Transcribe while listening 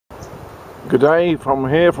Good day from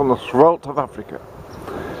here, from the throat of Africa.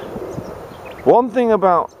 One thing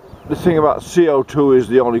about this thing about CO2 is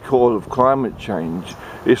the only cause of climate change.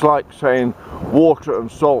 It's like saying water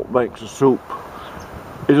and salt makes a soup.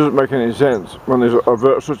 It doesn't make any sense when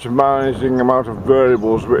there's such a amazing amount of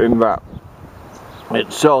variables in that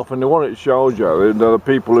itself. And the one it shows you, the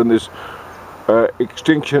people in this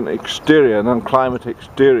Extinction Hysteria and then climate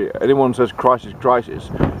hysteria. Anyone says crisis, crisis,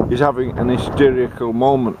 is having an hysterical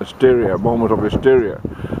moment, a moment of hysteria,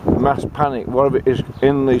 mass panic, whatever it is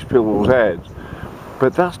in these people's heads.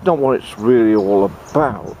 But that's not what it's really all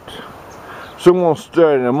about. Someone's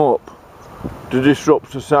stirring them up to disrupt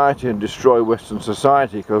society and destroy Western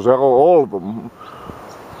society, because all of them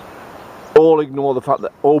all ignore the fact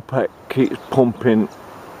that OPEC keeps pumping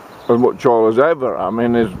as much oil as ever. I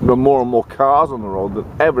mean, there's more and more cars on the road than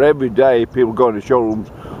ever. Every day people go into showrooms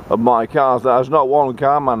and buy cars. There's not one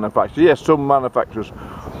car manufacturer. Yes, some manufacturers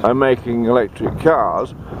are making electric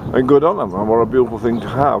cars, and good on them, and what a beautiful thing to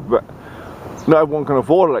have. But not everyone can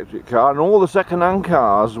afford an electric car, and all the second-hand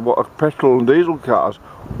cars, what are petrol and diesel cars,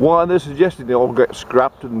 why are they suggesting they all get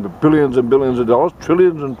scrapped and billions and billions of dollars,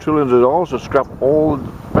 trillions and trillions of dollars to scrap all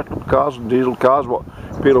the petrol cars and diesel cars what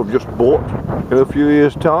people have just bought in a few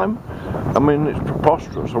years' time? I mean, it's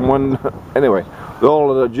preposterous. And when, anyway, all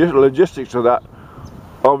of the logistics of that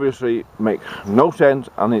obviously make no sense,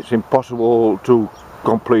 and it's impossible to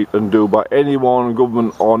complete and do by anyone,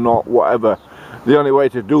 government or not, whatever. The only way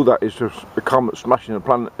to do that is to a comet smashing the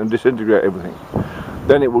planet and disintegrate everything.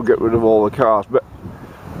 Then it will get rid of all the cars. But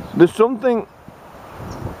there's something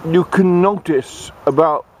you can notice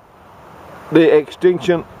about the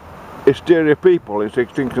Extinction Hysteria people. It's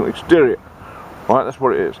Extinction Hysteria, right? That's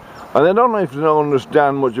what it is. And I don't know if they don't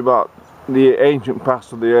understand much about the ancient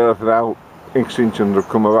past of the earth and how extinctions have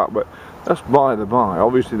come about, but that's by the by.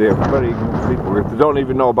 Obviously they are very ignorant people. If they don't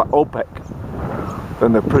even know about OPEC,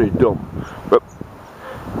 then they're pretty dumb. But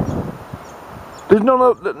there's none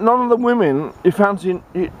of the women you fancy.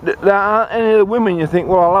 There aren't any of the women you think,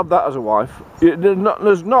 well, I'll have that as a wife.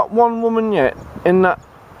 There's not one woman yet in that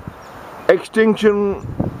Extinction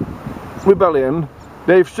Rebellion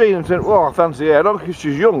they've seen and said, well, I fancy her. I don't think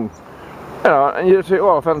she's young, you know, and you say,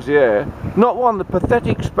 well, I fancy her. Not one. The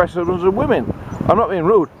pathetic specimens of women. I'm not being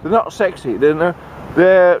rude. They're not sexy. They're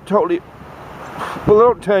totally. Well, they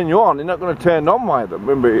don't turn you on. You're not going to turn on by them.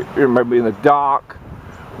 Maybe in the dark,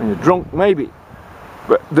 when you're drunk, maybe.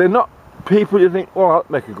 But they're not people you think, well, I'd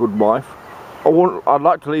make a good wife. I'd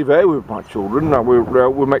like to leave her with my children.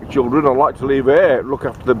 We'll make children. I'd like to leave her, look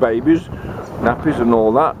after the babies, nappies and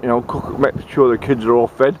all that. You know, cook, make sure the kids are all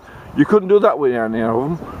fed. You couldn't do that with any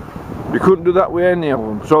of them. You couldn't do that with any of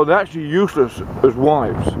them. So they're actually useless as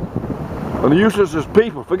wives. And they're useless as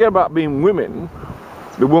people. Forget about being women.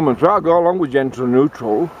 The woman, so I'll go along with gender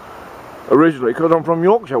neutral originally, because I'm from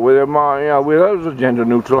Yorkshire, where there was a gender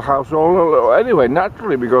neutral household anyway,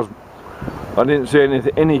 naturally, because I didn't see any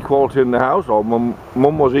inequality in the household.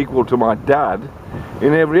 Mum was equal to my dad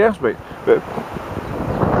in every aspect, but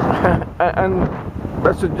and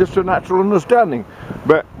that's just a natural understanding.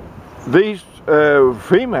 But these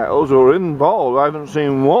females who are involved, I haven't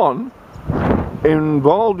seen one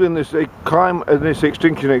involved in this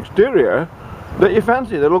Extinction Hysteria that you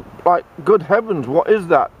fancy. They look like, good heavens, what is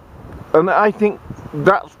that? And I think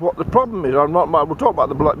that's what the problem is. We'll talk about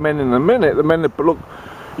the black men in a minute. The men that look,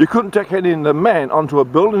 you couldn't take any of the men onto a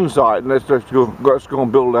building site and let's go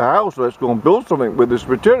and build a house, or let's go and build something with this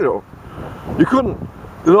material. You couldn't.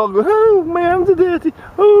 They'd all go, oh, my hands are dirty.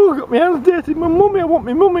 Oh, I got my hands dirty. My mummy, I want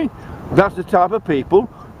my mummy. That's the type of people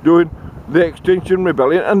doing the Extinction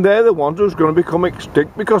Rebellion, and they're the ones who's going to become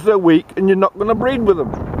extinct because they're weak and you're not going to breed with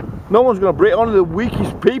them. No one's going to breed. Only the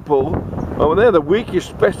weakest people, they're the weakest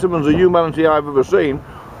specimens of humanity I've ever seen.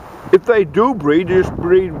 If they do breed, they just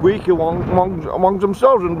breed weak among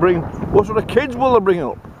themselves and bring, what sort of kids will they bring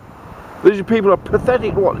up? These people are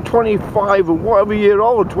pathetic, what, 25 or whatever year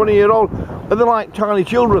old, 20-year-old, and they're like tiny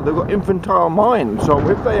children. They've got infantile minds. So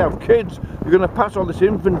if they have kids, you're going to pass on this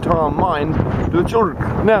infantile mind to the children.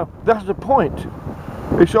 Now, that's the point.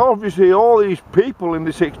 It's obviously all these people in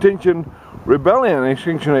this Extinction Rebellion,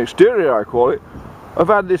 Extinction Hysteria I call it, have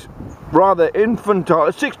had this rather infantile,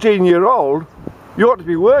 a 16-year-old, you ought to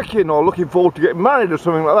be working or looking forward to getting married or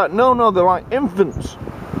something like that. No, they're like infants.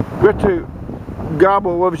 Greta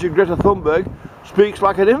Garbo, whatever she, Greta Thunberg, speaks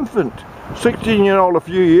like an infant. 16-year-old a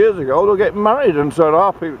few years ago, they'll get married and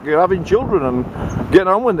start having children and getting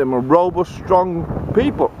on with them, and robust, strong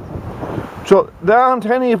people. So there aren't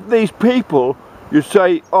any of these people you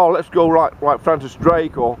say, oh, let's go like Francis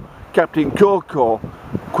Drake or Captain Cook or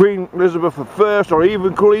Queen Elizabeth I or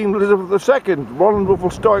even Queen Elizabeth II, wonderful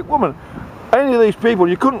stoic woman. Any of these people,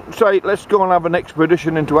 you couldn't say, let's go and have an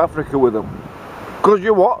expedition into Africa with them. Because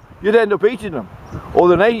you what? You'd end up eating them. Or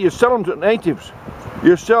the natives, you sell them to the natives.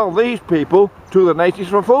 You sell these people to the natives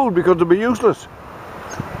for food because they'd be useless.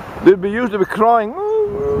 They'd be used to be crying,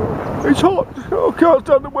 oh, it's hot, oh, can't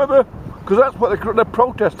stand the weather. Because that's what they're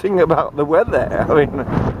protesting about, the weather. I mean,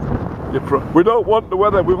 we don't want the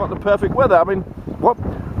weather, we want the perfect weather. I mean, what?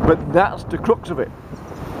 But that's the crux of it.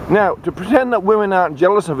 Now, to pretend that women aren't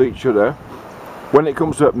jealous of each other when it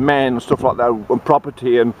comes to men and stuff like that, and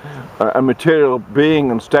property and material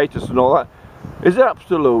being and status and all that, is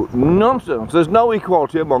absolute nonsense. There's no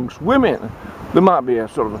equality amongst women. There might be a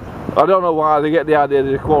sort of, I don't know why they get the idea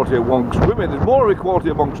there's equality amongst women. There's more equality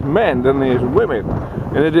amongst men than there is women,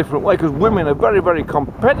 in a different way, because women are very, very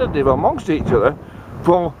competitive amongst each other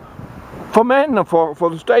for men and for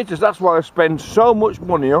the status. That's why they spend so much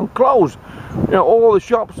money on clothes. You know, all the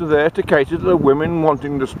shops are there to cater to the women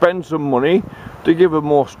wanting to spend some money to give them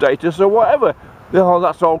more status or whatever. You know,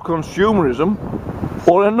 that's all consumerism.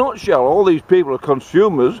 Or in a nutshell, all these people are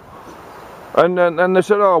consumers, and they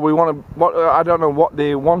said, oh, we want to, I don't know what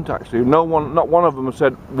they want actually. No one, not one of them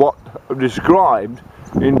said what, described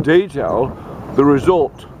in detail the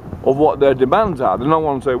result of what their demands are. No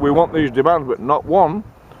one said, we want these demands, but not one,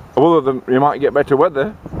 other than you might get better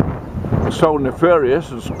weather. It's so nefarious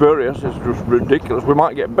and spurious, it's just ridiculous. We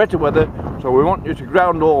might get better weather, so we want you to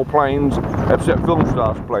ground all planes except film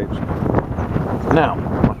stars planes. Now,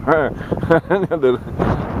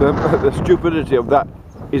 the stupidity of that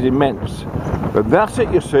is immense. But that's it,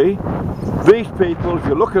 you see. These people, if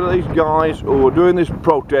you look at these guys who are doing this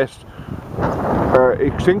protest,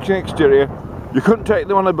 Extinction Hysteria, you couldn't take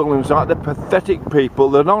them on a building site. They're pathetic people.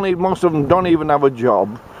 They don't even, most of them don't even have a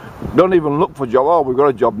job. Don't even look for a job. Oh, we've got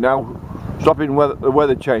a job now, stopping the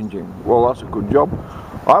weather changing. Well, that's a good job.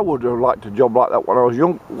 I would have liked a job like that when I was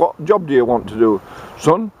young. What job do you want to do?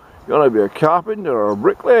 Son, you want to be a carpenter or a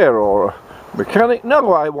bricklayer or a mechanic?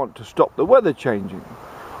 No, I want to stop the weather changing.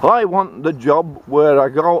 I want the job where I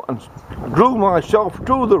go and glue myself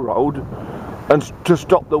to the road and to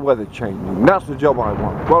stop the weather changing. That's the job I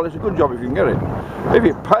want. Well, it's a good job if you can get it. If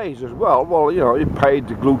it pays as well, well, you know, you're paid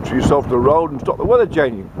to glue to yourself to the road and stop the weather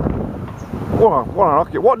changing.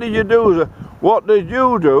 What did you do? What did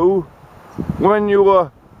you do when you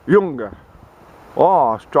were younger?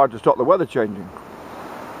 Oh, I tried to stop the weather changing.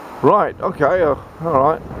 Right, okay,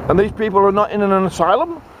 alright. And these people are not in an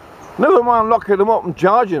asylum? Never mind locking them up and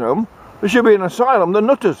charging them. They should be in an asylum, they're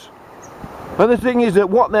nutters. And the thing is that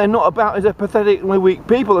what they're not about is they're pathetically weak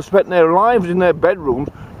people that spent their lives in their bedrooms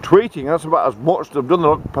tweeting. That's about as much they've done.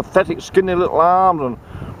 They're pathetic, skinny little arms and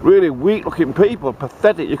really weak looking people.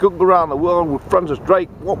 Pathetic. You couldn't go around the world with Francis Drake.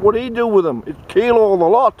 What would he do with them? He'd kill all the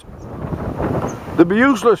lot. They'd be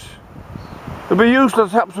useless. They'd be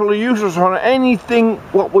useless, absolutely useless on anything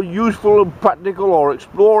what were useful and practical or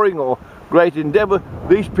exploring or great endeavour.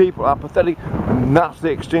 These people are pathetic, and that's the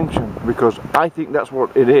extinction, because I think that's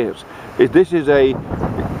what it is. This is a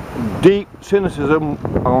deep cynicism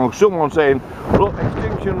on someone saying, look,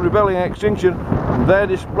 extinction, rebelling, extinction, and they're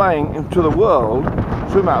displaying into the world,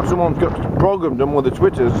 somehow someone's got to program them with the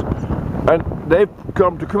Twitters, and they've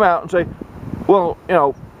come out and say, well, you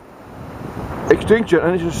know, extinction,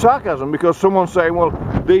 and it's a sarcasm because someone's saying, well,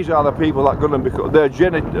 these are the people that are going to become, their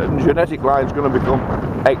genetic line is going to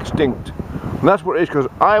become extinct. And that's what it is, because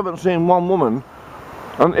I haven't seen one woman,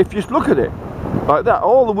 and if you look at it like that,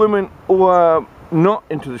 all the women who are not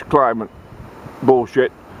into this climate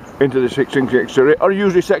bullshit, into this Extinction Hysteria, are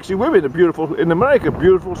usually sexy women. They're beautiful, in America,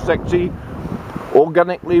 beautiful, sexy,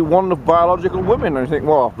 organically wonderful biological women, and you think,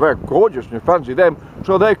 well, they're gorgeous and you fancy them,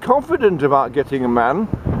 so they're confident about getting a man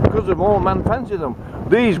because of all men fancy them.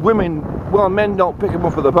 These women, well, men don't pick them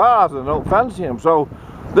up at the bars and don't fancy them, so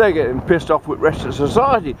they're getting pissed off with the rest of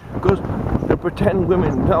society because they pretend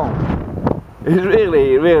women don't. It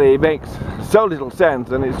really makes so little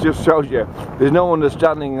sense, and it just shows you there's no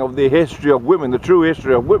understanding of the history of women. The true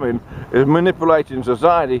history of women is manipulating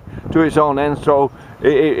society to its own end, so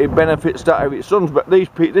it benefits that of its sons. But this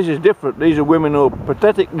is different. These are women who are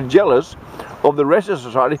pathetically jealous of the rest of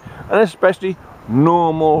society, and especially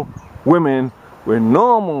normal women with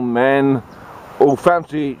normal men who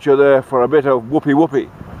fancy each other for a bit of whoopee.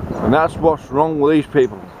 And that's what's wrong with these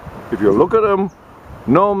people. If you look at them,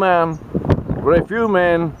 no man, very few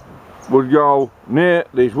men would go near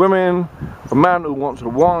these women. A man who wants a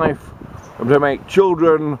wife and to make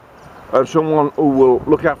children, and someone who will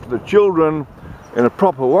look after the children in a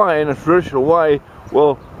proper way, in a traditional way,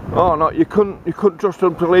 well, oh no, you couldn't trust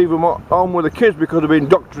them to leave them home with the kids because they've been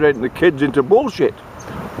indoctrinating the kids into bullshit.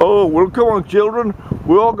 Oh, well, come on, children,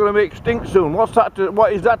 we're all going to be extinct soon. What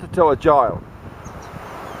is that to tell a child?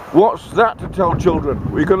 What's that to tell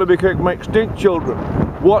children? We're going to become extinct, children.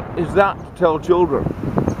 What is that to tell children?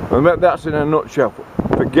 And that's in a nutshell.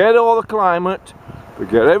 Forget all the climate,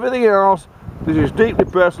 forget everything else. This is deeply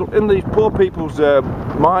personal in these poor people's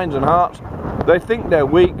minds and hearts. They think they're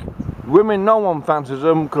weak. Women, no one fancies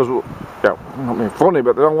them because, yeah, not being funny,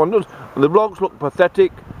 but no one does. And the blokes look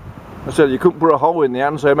pathetic. I said you couldn't put a hoe in the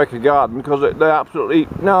hand and say make a garden, because they're absolutely,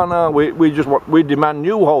 no, we demand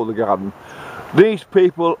you hoe the garden. These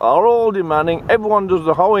people are all demanding everyone does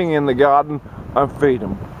the hoeing in the garden and feed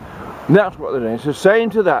them. And that's what they're doing. So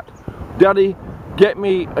saying to that, Daddy, get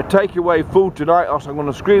me a takeaway food tonight or else I'm going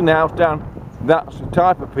to scream the house down. That's the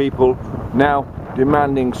type of people now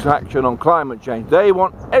demanding action on climate change. They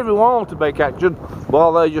want everyone to make action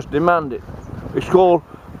while they just demand it. It's called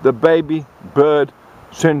the baby bird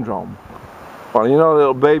syndrome. Well, you know,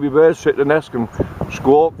 little baby birds sit in the nest and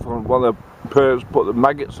squawk when the birds put the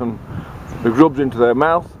maggots and the grubs into their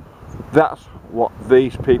mouth. That's what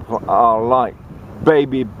these people are like.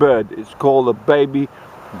 Baby bird. It's called the baby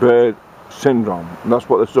bird syndrome. And that's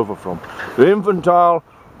what they suffer from. They're infantile,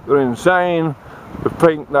 they're insane, they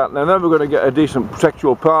think that they're never going to get a decent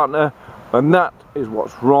sexual partner, and that is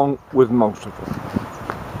what's wrong with most of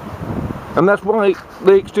them. And that's why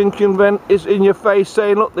the extinction event is in your face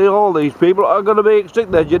saying, look, all these people are going to be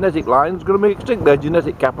extinct. Their genetic line's going to be extinct. Their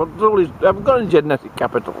genetic capital haven't got any genetic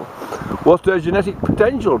capital. What's their genetic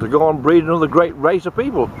potential to go on breed another great race of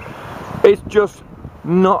people? It's just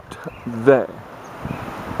not there.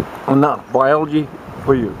 And that's biology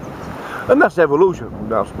for you. And that's evolution.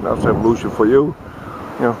 That's evolution for you.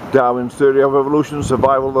 You know, Darwin's theory of evolution,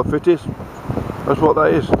 survival of the fittest. That's what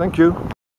that is. Thank you.